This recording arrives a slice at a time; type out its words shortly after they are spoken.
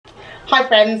Hi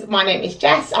friends, my name is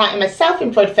Jess. I am a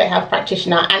self-employed foot health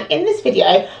practitioner, and in this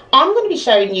video I'm going to be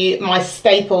showing you my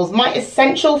staples, my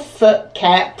essential foot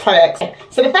care products.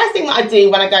 So the first thing that I do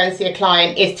when I go and see a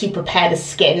client is to prepare the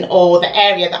skin or the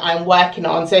area that I'm working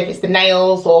on. So if it's the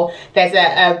nails or there's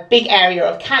a big area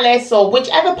of callus or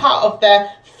whichever part of the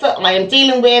foot I am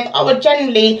dealing with, I would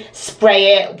generally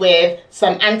spray it with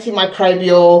some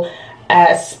antimicrobial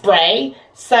spray.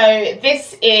 So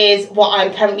this is what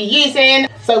I'm currently using.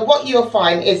 So what you'll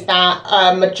find is that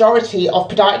a majority of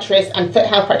podiatrists and foot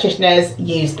health practitioners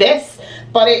use this,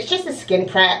 but it's just a skin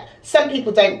prep. Some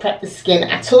people don't prep the skin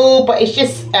at all, but it's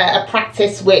just a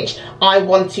practice which I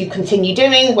want to continue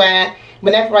doing, where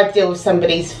whenever I deal with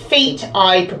somebody's feet,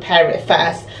 I prepare it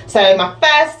first. So my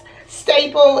first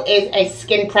staple is a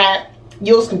skin prep.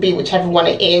 Yours can be whichever one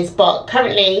it is, but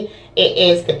currently it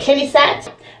is the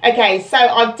Clinisept. Okay, so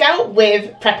I've dealt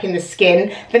with prepping the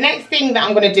skin. The next thing that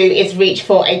I'm going to do is reach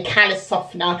for a callus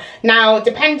softener. Now,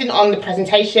 depending on the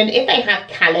presentation, if they have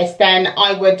callus, then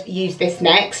I would use this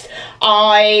next.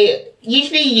 I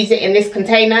usually use it in this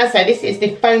container. So this is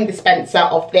the foam dispenser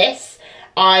of this.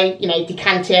 I,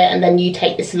 decant it, and then you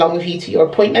take this along with you to your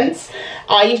appointments.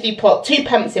 I usually put 2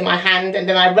 pumps in my hand, and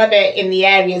then I rub it in the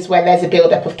areas where there's a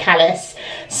build-up of callus.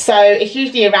 So it's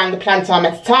usually around the plantar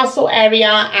metatarsal area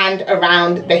and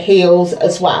around the heels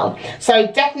as well. So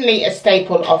definitely a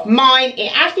staple of mine.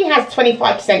 It actually has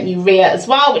 25% urea as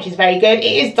well, which is very good. It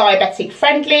is diabetic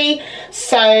friendly,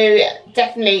 so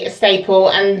definitely a staple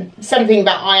and something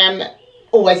that I am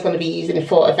always going to be using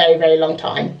for a very, very long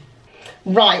time.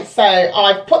 Right, so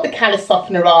I've put the callus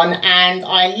softener on and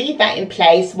I leave that in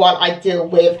place while I deal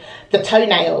with the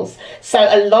toenails. So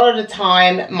a lot of the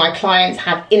time my clients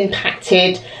have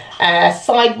impacted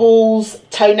sidewalls,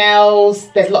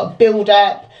 toenails, there's a lot of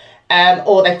build-up,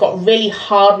 or they've got really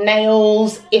hard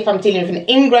nails. If I'm dealing with an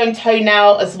ingrown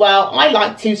toenail as well, I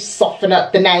like to soften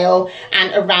up the nail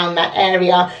and around that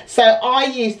area. So I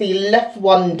use the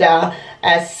laufwunder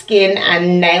skin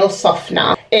and nail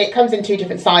softener. It comes in 2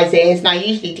 different sizes, and I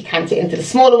usually decant it into the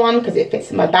smaller one because it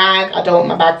fits in my bag. I don't want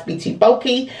my bag to be too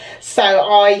bulky, so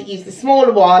I use the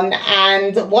smaller one.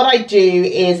 And what I do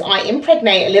is I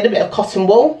impregnate a little bit of cotton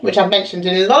wool, which I've mentioned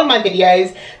in a lot of my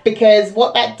videos, because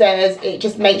what that does, it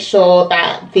just makes sure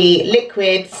that the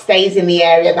liquid stays in the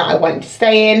area that I want it to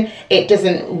stay in. It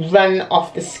doesn't run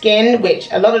off the skin, which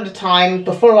a lot of the time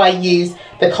before I use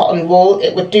the cotton wool,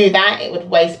 it would do that. It would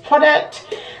waste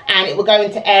product, and it will go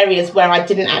into areas where I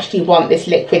didn't actually want this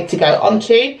liquid to go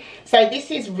onto. So this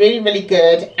is really, really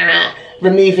good at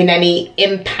removing any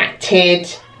impacted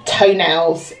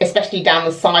toenails, especially down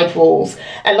the side walls.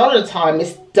 A lot of the time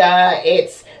it's dirt,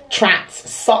 it's trapped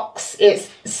socks, it's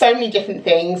so many different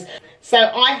things. So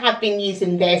I have been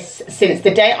using this since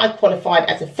the day I qualified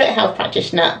as a foot health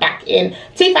practitioner back in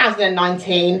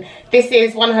 2019. This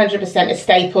is 100% a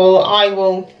staple. I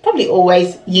will probably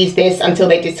always use this until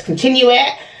they discontinue it,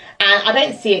 and I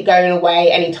don't see it going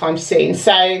away anytime soon.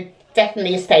 So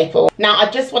definitely a staple. Now I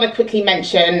just want to quickly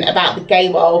mention about the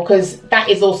Gehwol, because that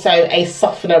is also a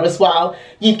softener as well.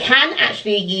 You can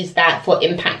actually use that for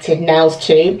impacted nails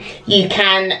too. You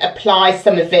can apply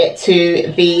some of it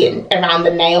to around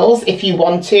the nails if you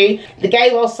want to. The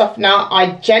Gehwol softener,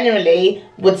 I generally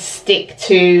would stick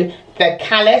to the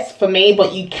callus for me,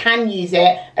 but you can use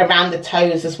it around the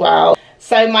toes as well.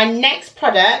 So my next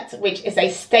product, which is a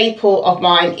staple of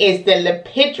mine, is the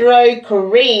Lipidro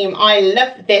cream. I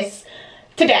love this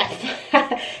to death.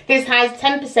 This has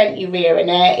 10% urea in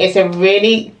it. It's a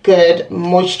really good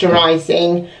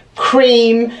moisturizing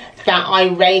cream that I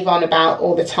rave on about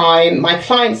all the time. My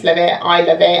clients love it, I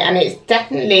love it, and it's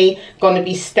definitely going to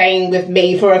be staying with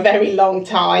me for a very long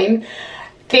time.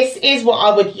 This is what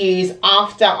I would use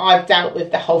after I've dealt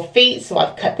with the whole feet. So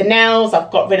I've cut the nails,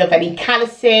 I've got rid of any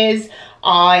calluses,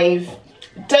 I've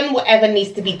done whatever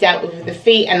needs to be dealt with the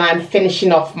feet, and I'm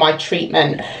finishing off my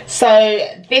treatment. So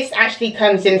this actually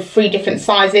comes in 3 different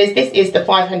sizes. This is the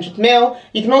 500ml.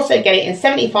 You can also get it in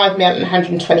 75ml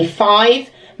and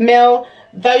 125ml.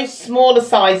 Those smaller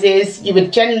sizes you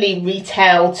would generally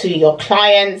retail to your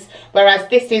clients, whereas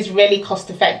this is really cost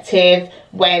effective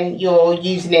when you're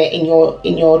using it in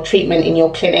your treatment in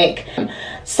your clinic.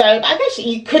 So I guess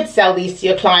you could sell these to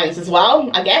your clients as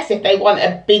well. I guess if they want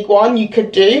a big one, you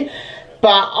could do,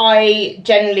 but I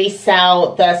generally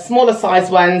sell the smaller size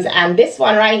ones, and this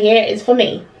one right here is for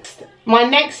me. My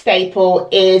next staple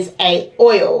is a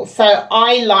oil. So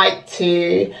I like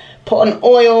to put an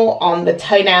oil on the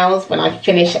toenails when I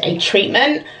finish a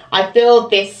treatment. I feel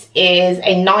this is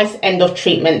a nice end of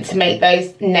treatment to make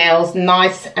those nails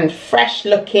nice and fresh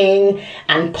looking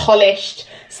and polished.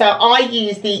 So I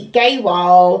use the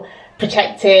Gehwol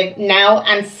protective nail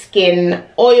and skin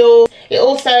oil. It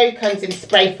also comes in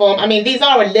spray form. I mean, these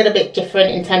are a little bit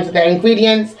different in terms of their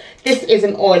ingredients. This is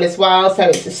an oil as well, so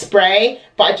it's a spray,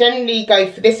 but I generally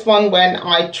go for this one when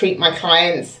I treat my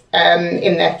clients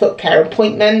in their foot care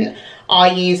appointment.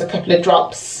 I use a couple of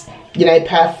drops, you know,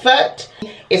 per foot.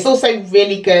 It's also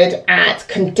really good at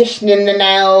conditioning the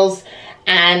nails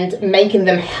and making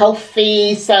them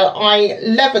healthy, so I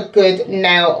love a good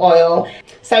nail oil.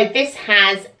 So this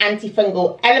has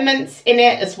antifungal elements in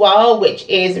it as well, which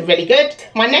is really good.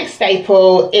 My next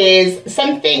staple is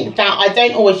something that I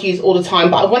don't always use all the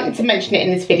time, but I wanted to mention it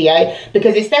in this video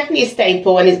because it's definitely a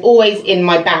staple and is always in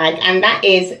my bag, and that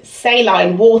is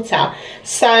saline water.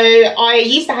 So I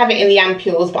used to have it in the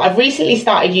ampules, but I've recently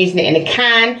started using it in a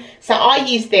can. So I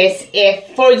use this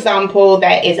if, for example,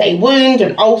 there is a wound,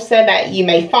 an ulcer that you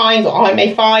may find, or I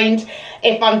may find,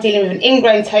 if I'm dealing with an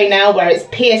ingrown toenail where it's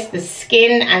pierced the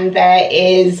skin and there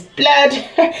is blood.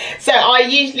 So I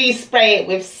usually spray it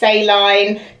with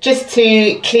saline just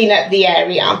to clean up the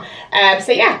area.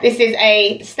 So yeah, this is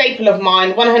a staple of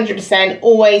mine, 100%,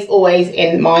 always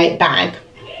in my bag.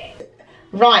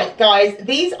 Right guys,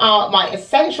 these are my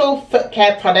essential foot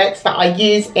care products that I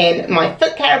use in my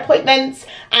foot care appointments,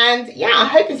 and yeah, I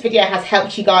hope this video has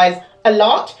helped you guys a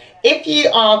lot. If you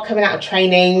are coming out of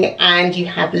training and you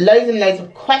have loads and loads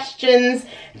of questions,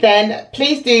 then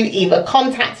please do either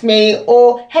contact me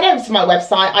or head over to my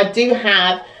website. I do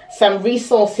have some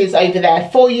resources over there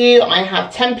for you. I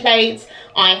have templates,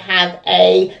 I have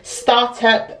a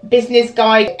startup business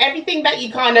guide, everything that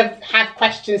you kind of have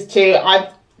questions to,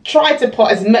 I've tried to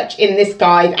put as much in this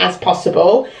guide as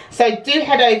possible. So do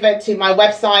head over to my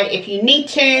website if you need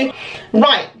to.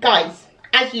 Right guys,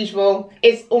 as usual,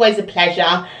 it's always a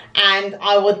pleasure, and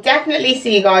I will definitely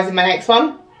see you guys in my next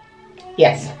one.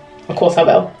 Yes, of course I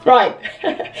will. Right,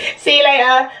 see you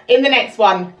later in the next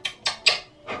one.